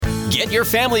Get your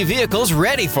family vehicles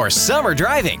ready for summer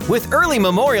driving with early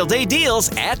Memorial Day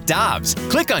deals at Dobbs.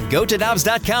 Click on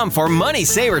gotodobbs.com for money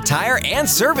saver tire and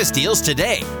service deals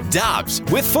today. Dobbs,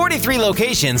 with 43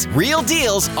 locations, real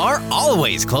deals are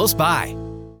always close by.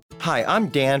 Hi, I'm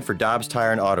Dan for Dobbs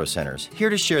Tire and Auto Centers, here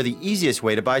to share the easiest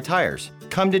way to buy tires.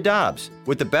 Come to Dobbs.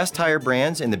 With the best tire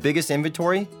brands and the biggest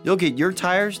inventory, you'll get your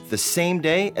tires the same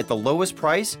day at the lowest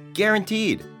price,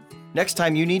 guaranteed. Next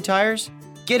time you need tires,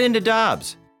 get into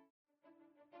Dobbs.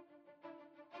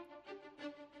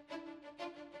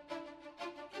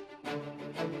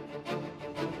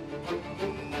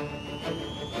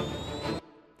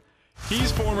 He's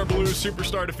former Blues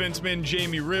superstar defenseman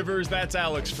Jamie Rivers. That's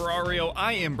Alex Ferrario.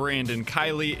 I am Brandon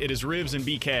Kiley. It is Rivs and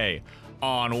BK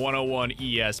on 101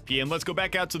 ESPN. Let's go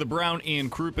back out to the Brown and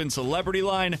Crouppen Celebrity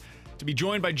Line to be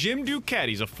joined by Jim Duquette.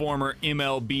 He's a former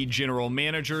MLB general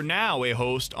manager, now a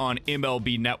host on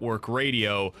MLB Network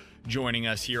Radio, joining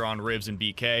us here on Rivs and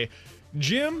BK.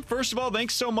 Jim, first of all,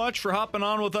 thanks so much for hopping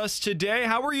on with us today.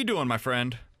 How are you doing, my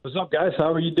friend? What's up, guys?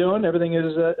 How are you doing?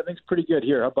 Everything's pretty good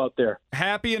here. How about there?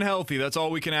 Happy and healthy. That's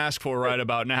all we can ask for right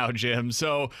about now, Jim.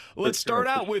 So let's start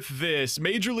out with this.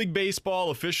 Major League Baseball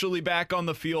officially back on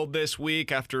the field this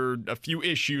week after a few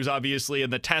issues, obviously,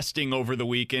 and the testing over the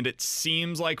weekend. It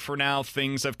seems like for now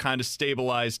things have kind of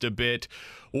stabilized a bit.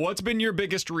 What's been your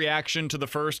biggest reaction to the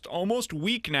first almost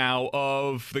week now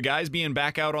of the guys being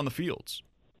back out on the fields?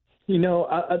 You know,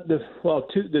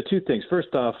 the two things.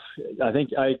 First off, I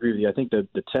think I agree with you. I think the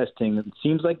testing, it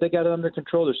seems like they got it under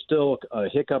control. There's still a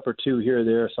hiccup or two here or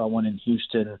there. I saw one in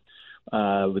Houston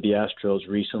with the Astros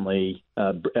recently.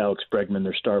 Alex Bregman,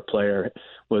 their star player,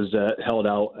 was held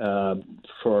out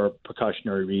for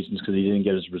precautionary reasons because he didn't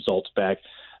get his results back.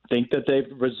 I think that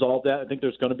they've resolved that. I think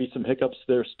there's going to be some hiccups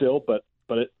there still, but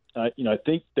I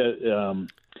think that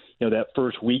that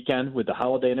first weekend with the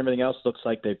holiday and everything else looks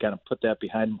like they've kind of put that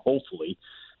behind them, hopefully.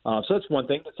 So that's one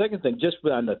thing. The second thing, just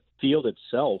on the field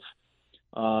itself,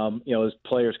 as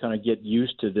players kind of get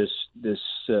used to this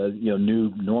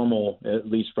new normal, at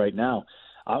least right now,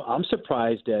 I'm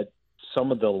surprised at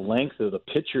some of the length of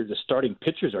the starting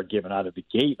pitchers are given out of the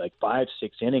gate, like 5-6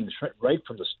 innings right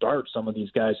from the start. Some of these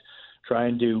guys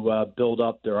trying to build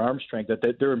up their arm strength,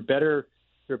 that they're in better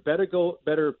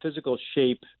physical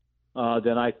shape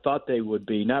than I thought they would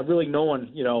be. Not really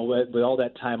knowing, with all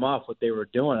that time off, what they were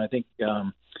doing. I think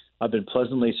I've been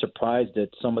pleasantly surprised that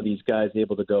some of these guys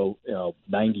able to go,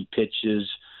 90 pitches,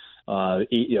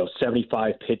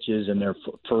 75 pitches in their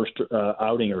first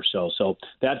outing or so. So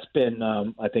that's been,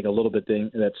 I think, a little bit thing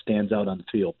that stands out on the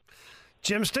field.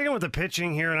 Jim, sticking with the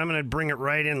pitching here, and I'm going to bring it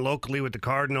right in locally with the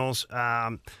Cardinals.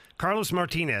 Carlos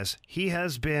Martinez, he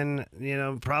has been,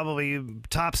 probably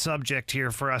top subject here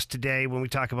for us today when we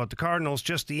talk about the Cardinals,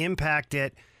 just the impact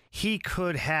that he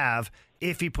could have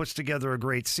if he puts together a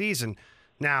great season.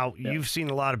 Now, You've seen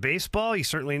a lot of baseball. You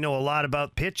certainly know a lot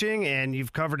about pitching, and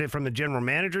you've covered it from the general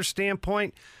manager's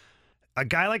standpoint. A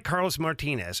guy like Carlos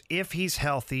Martinez, if he's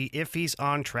healthy, if he's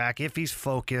on track, if he's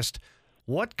focused,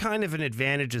 what kind of an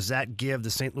advantage does that give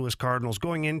the St. Louis Cardinals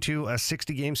going into a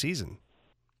 60-game season?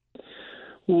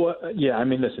 Well, yeah, I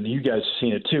mean, listen, you guys have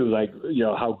seen it too, like,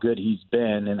 how good he's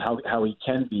been and how he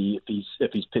can be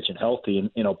if he's pitching healthy,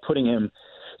 and, putting him.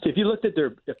 So if you looked at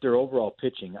their overall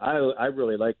pitching, I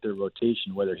really like their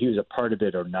rotation, whether he was a part of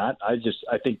it or not. I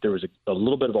think there was a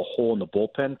little bit of a hole in the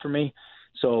bullpen for me.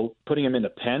 So putting him in the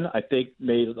pen, I think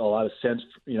made a lot of sense,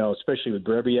 especially with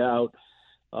Brebbia out.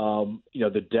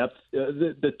 The depth,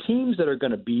 the teams that are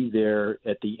going to be there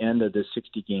at the end of the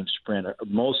 60-game sprint are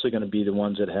mostly going to be the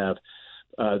ones that have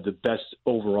the best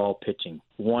overall pitching,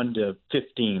 1 to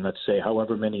 15, let's say,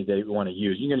 however many they want to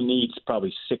use. You're going to need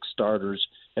probably 6 starters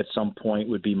at some point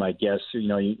would be my guess. At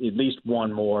least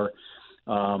one more,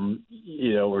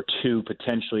 or 2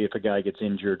 potentially if a guy gets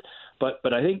injured.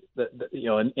 But I think that,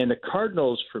 and the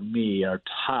Cardinals for me are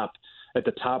at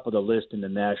the top of the list in the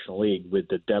National League with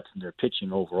the depth in their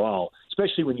pitching overall,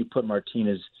 especially when you put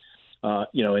Martinez,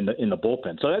 in the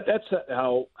bullpen. So that's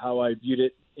how I viewed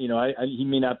it. He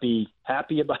may not be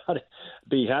happy about it.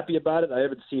 I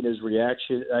haven't seen his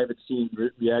reaction. I haven't seen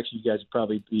reaction you guys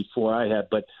probably before I have,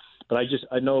 but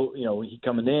I know, he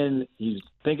coming in, he's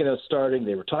thinking of starting.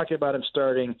 They were talking about him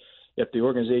starting. If the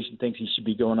organization thinks he should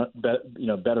be going,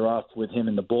 better off with him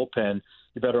in the bullpen,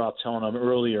 you're better off telling him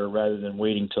earlier rather than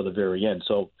waiting till the very end.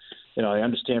 So, I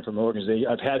understand from the organization.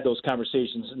 I've had those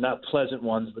conversations, not pleasant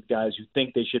ones, with guys who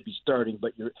think they should be starting,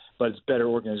 but it's better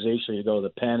organization. You go to the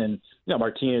pen, and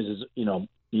Martinez is,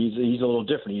 he's a little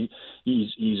different.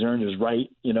 He's earned his right.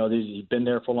 He's been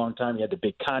there for a long time. He had the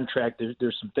big contract.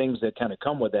 There's some things that kind of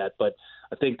come with that, but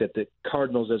I think that the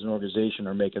Cardinals as an organization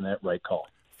are making that right call.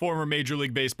 Former Major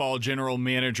League Baseball general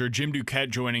manager Jim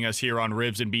Duquette joining us here on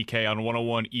Rivs and BK on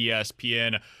 101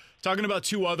 ESPN. Talking about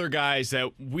two other guys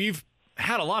that we've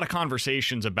had a lot of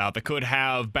conversations about that could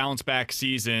have bounce-back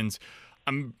seasons.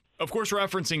 I'm, of course,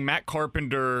 referencing Matt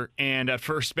Carpenter and at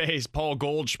first base, Paul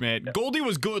Goldschmidt. Goldie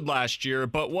was good last year,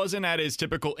 but wasn't at his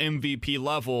typical MVP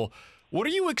level. What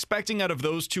are you expecting out of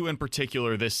those two in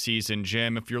particular this season,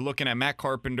 Jim, if you're looking at Matt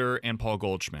Carpenter and Paul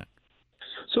Goldschmidt?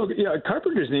 So, yeah,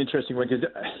 Carpenter's an interesting one because,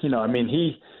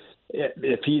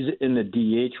 if he's in the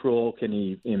DH role, can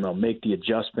he, make the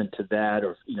adjustment to that,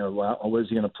 or what is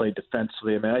he going to play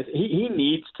defensively? I mean, he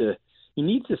needs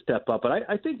to step up. But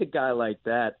I think a guy like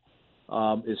that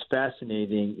is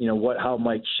fascinating. How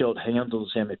Mike Schilt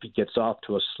handles him if he gets off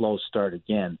to a slow start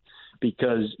again,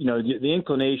 because the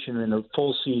inclination in a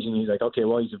full season, he's like, okay,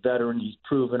 well, he's a veteran, he's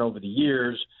proven over the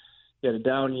years, he had a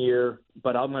down year,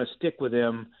 but I'm going to stick with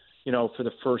him, for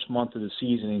the first month of the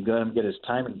season and let him get his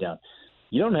timing down.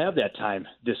 You don't have that time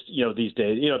these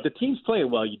days. If the team's playing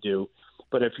well, you do.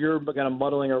 But if you're kind of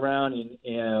muddling around and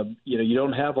you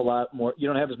don't have you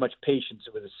don't have as much patience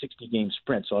with a 60-game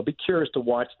sprint. So I'll be curious to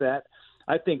watch that.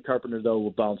 I think Carpenter, though, will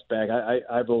bounce back.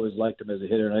 I've always liked him as a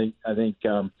hitter, and I think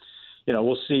we'll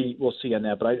see on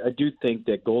that. But I do think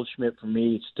that Goldschmidt, for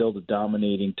me, is still the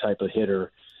dominating type of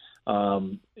hitter.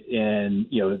 To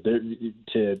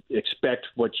expect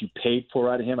what you paid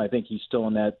for out of him, I think he's still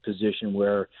in that position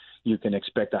where you can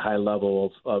expect a high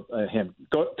level of him.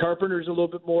 Carpenter's a little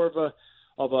bit more of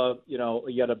a you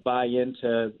got to buy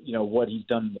into what he's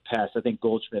done in the past. I think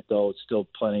Goldschmidt, though, it's still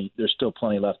plenty. There's still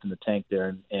plenty left in the tank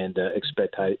there, and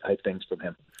expect high things from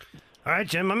him. All right,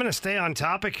 Jim, I'm going to stay on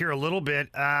topic here a little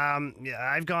bit.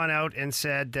 I've gone out and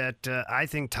said that I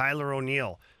think Tyler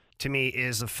O'Neill, to me,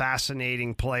 is a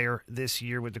fascinating player this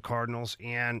year with the Cardinals,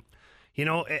 and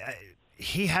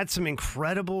he had some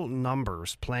incredible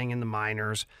numbers playing in the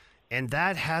minors, and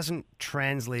that hasn't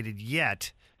translated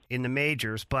yet in the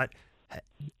majors. But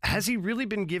has he really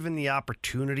been given the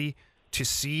opportunity to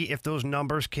see if those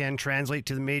numbers can translate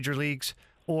to the major leagues?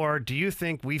 Or do you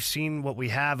think we've seen what we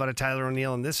have out of Tyler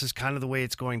O'Neill, and this is kind of the way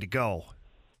it's going to go?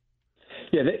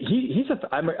 Yeah,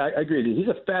 I agree with you. He's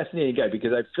a fascinating guy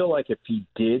because I feel like if he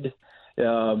did, he's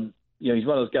one of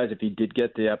those guys, if he did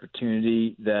get the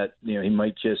opportunity that, he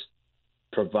might just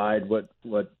provide what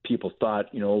people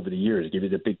thought, over the years, give you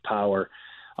the big power.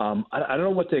 I don't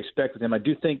know what to expect with him. I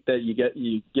do think that you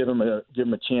give him a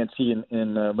chance, he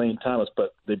and Lane Thomas,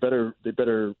 but they better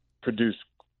produce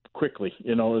quickly,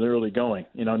 in the early going,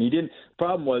 and he didn't. The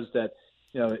problem was that,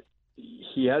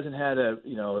 he hasn't had a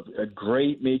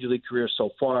great major league career so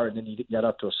far, and then he got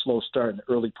up to a slow start in the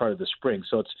early part of the spring.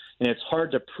 So it's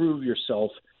hard to prove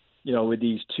yourself, with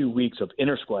these 2 weeks of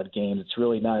inter-squad games. It's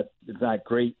really not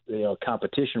great,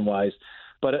 competition-wise.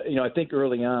 But I think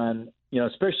early on,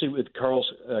 especially with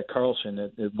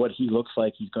Carlson, what he looks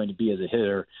like he's going to be as a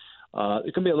hitter,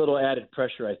 it can be a little added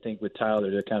pressure, I think, with Tyler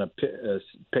to kind of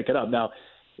pick it up. Now,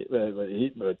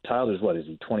 Tyler's, what is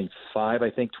he, 25,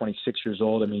 I think, 26 years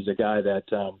old. I mean, he's a guy that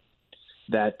in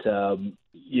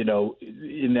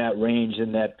that range,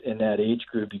 in that age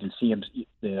group, you can see him,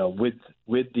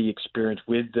 with the experience,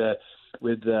 with the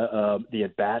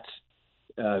at bats,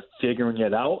 figuring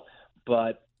it out.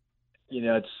 But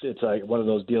it's like one of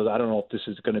those deals. I don't know if this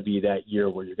is going to be that year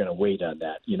where you're going to wait on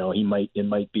that. It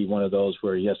might be one of those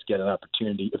where he has to get an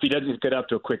opportunity. If he doesn't get up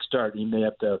to a quick start, he may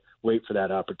have to wait for that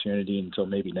opportunity until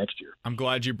maybe next year. I'm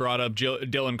glad you brought up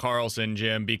Dylan Carlson,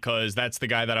 Jim, because that's the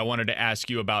guy that I wanted to ask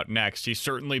you about next. He's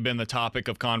certainly been the topic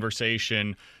of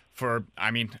conversation for, I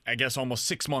guess almost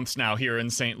 6 months now here in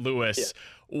St. Louis. Yeah.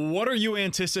 What are you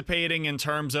anticipating in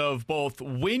terms of both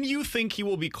when you think he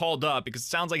will be called up, because it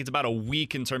sounds like it's about a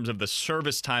week in terms of the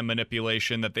service time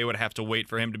manipulation that they would have to wait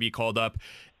for him to be called up,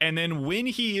 and then when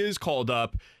he is called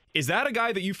up, is that a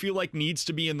guy that you feel like needs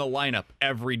to be in the lineup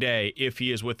every day if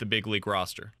he is with the big league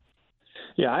roster?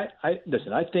 Yeah,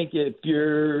 listen, I think if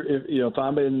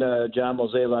I'm in John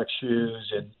Mozeliak's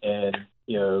shoes and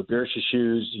Bersha's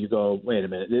shoes, you go, wait a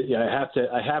minute,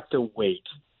 I have to wait,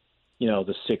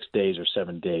 the 6 days or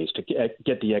 7 days to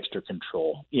get the extra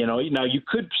control. Now you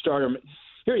could start him.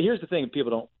 Here's the thing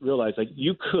people don't realize: like,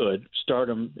 you could start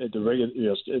him at the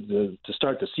regular, to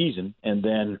start the season, and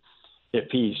then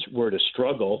if he were to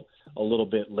struggle a little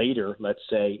bit later, let's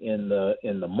say in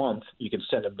the month, you can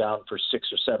send him down for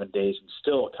 6 or 7 days and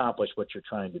still accomplish what you're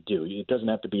trying to do. It doesn't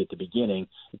have to be at the beginning;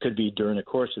 it could be during the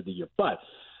course of the year. But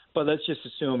But let's just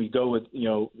assume you go with,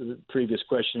 the previous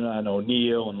question on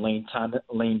O'Neill and Lane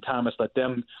Thomas, let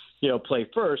them, play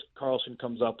first. Carlson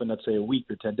comes up in, let's say, a week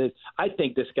or 10 days. I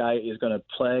think this guy is going to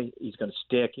play. He's going to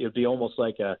stick. It would be almost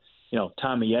like a,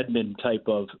 Tommy Edman type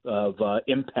of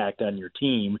impact on your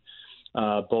team,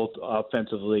 both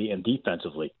offensively and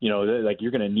defensively. Like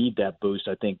you're going to need that boost,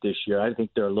 I think, this year. I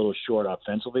think they're a little short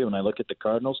offensively when I look at the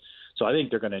Cardinals. So I think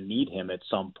they're going to need him at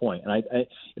some point. And it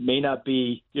may not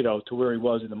be, to where he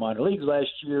was in the minor leagues last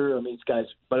year. I mean, this guy's,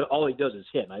 but all he does is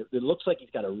hit. And it looks like he's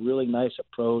got a really nice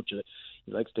approach.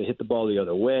 He likes to hit the ball the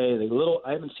other way.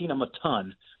 I haven't seen him a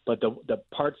ton, but the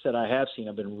parts that I have seen,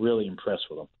 I've been really impressed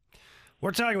with him.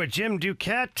 We're talking with Jim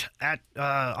Duquette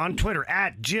on Twitter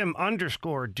at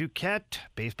Jim_Duquette,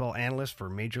 baseball analyst for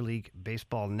Major League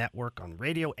Baseball Network on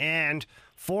radio and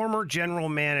former general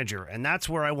manager. And that's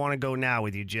where I want to go now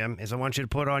with you, Jim, is I want you to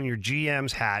put on your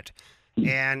GM's hat.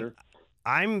 And sure.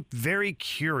 I'm very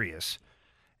curious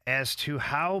as to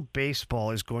how baseball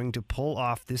is going to pull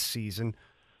off this season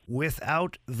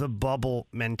without the bubble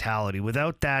mentality,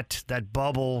 without that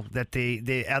bubble that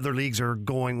the other leagues are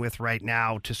going with right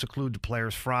now to seclude the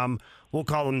players from, we'll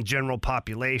call them general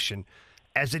population.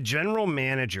 As a general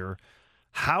manager,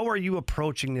 how are you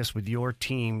approaching this with your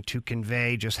team to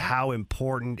convey just how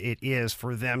important it is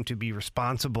for them to be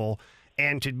responsible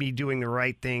and to be doing the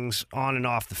right things on and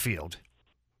off the field?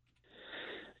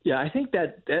 Yeah, I think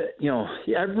that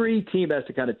every team has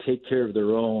to kind of take care of their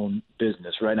own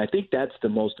business, right? And I think that's the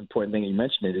most important thing. You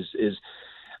mentioned it is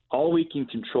all we can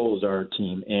control is our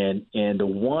team, and the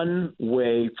one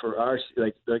way for our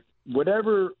like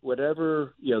whatever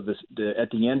at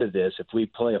the end of this, if we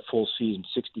play a full season,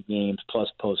 60 games plus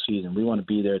postseason, we want to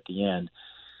be there at the end.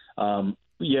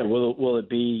 Will it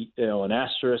be an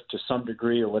asterisk to some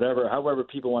degree or whatever? However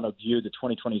people want to view the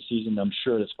 2020 season, I'm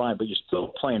sure that's fine, but you're still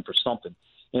playing for something.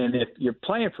 And if you're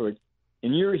playing for it,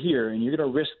 and you're here, and you're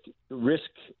going to risk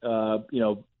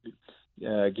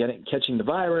catching the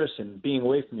virus and being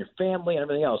away from your family and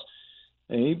everything else,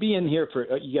 and you be in here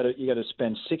for you got to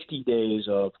spend 60 days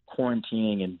of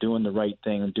quarantining and doing the right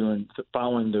thing and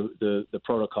following the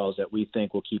protocols that we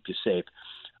think will keep you safe,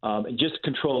 and just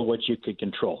control what you could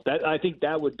control. I think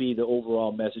that would be the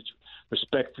overall message: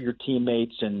 respect for your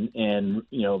teammates and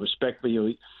respect for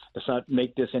you. Let's not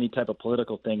make this any type of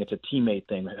political thing. It's a teammate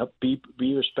thing. Be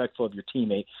respectful of your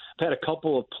teammate. I've had a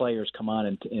couple of players come on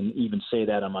and even say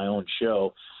that on my own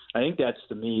show. I think that's,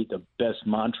 to me, the best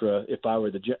mantra if I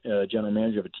were the general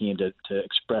manager of a team to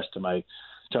express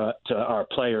to our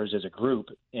players as a group.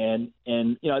 And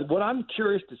what I'm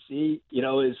curious to see,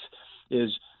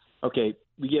 is okay,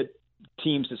 we get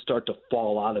teams that start to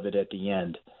fall out of it at the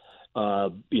end.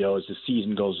 As the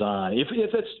season goes on. If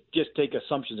let's just take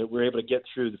assumptions that we're able to get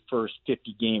through the first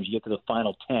 50 games, you get to the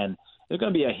final 10, there's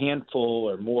going to be a handful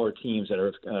or more teams that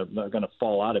are going to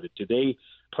fall out of it. Do they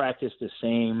practice the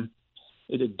same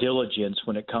diligence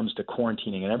when it comes to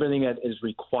quarantining and everything that is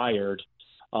required,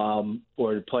 or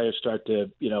do players start to,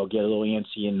 get a little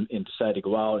antsy and decide to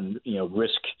go out and,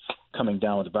 risk coming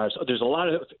down with the virus? There's a lot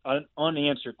of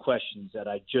unanswered questions that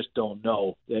I just don't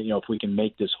know, if we can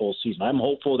make this whole season. I'm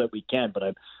hopeful that we can, but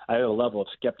I have a level of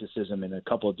skepticism in a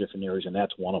couple of different areas, and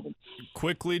that's one of them.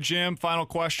 Quickly, Jim, final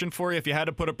question for you. If you had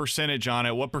to put a percentage on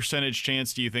it, what percentage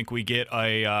chance do you think we get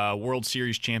a World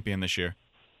Series champion this year?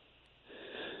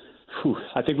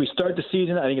 I think we start the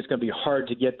season. I think it's going to be hard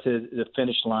to get to the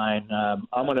finish line.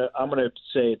 I'm gonna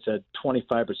say it's a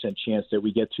 25% chance that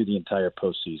we get through the entire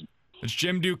postseason. It's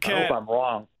Jim Duquette. I hope I'm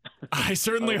wrong. I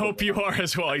certainly hope you are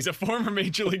as well. He's a former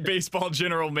Major League Baseball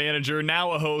general manager,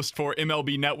 now a host for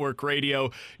MLB Network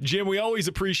Radio. Jim, we always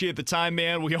appreciate the time,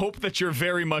 man. We hope that you're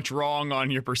very much wrong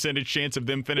on your percentage chance of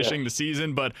them finishing the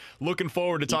season, but looking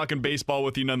forward to talking baseball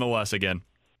with you nonetheless again.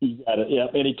 You got it. Yeah,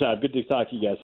 anytime. Good to talk to you guys.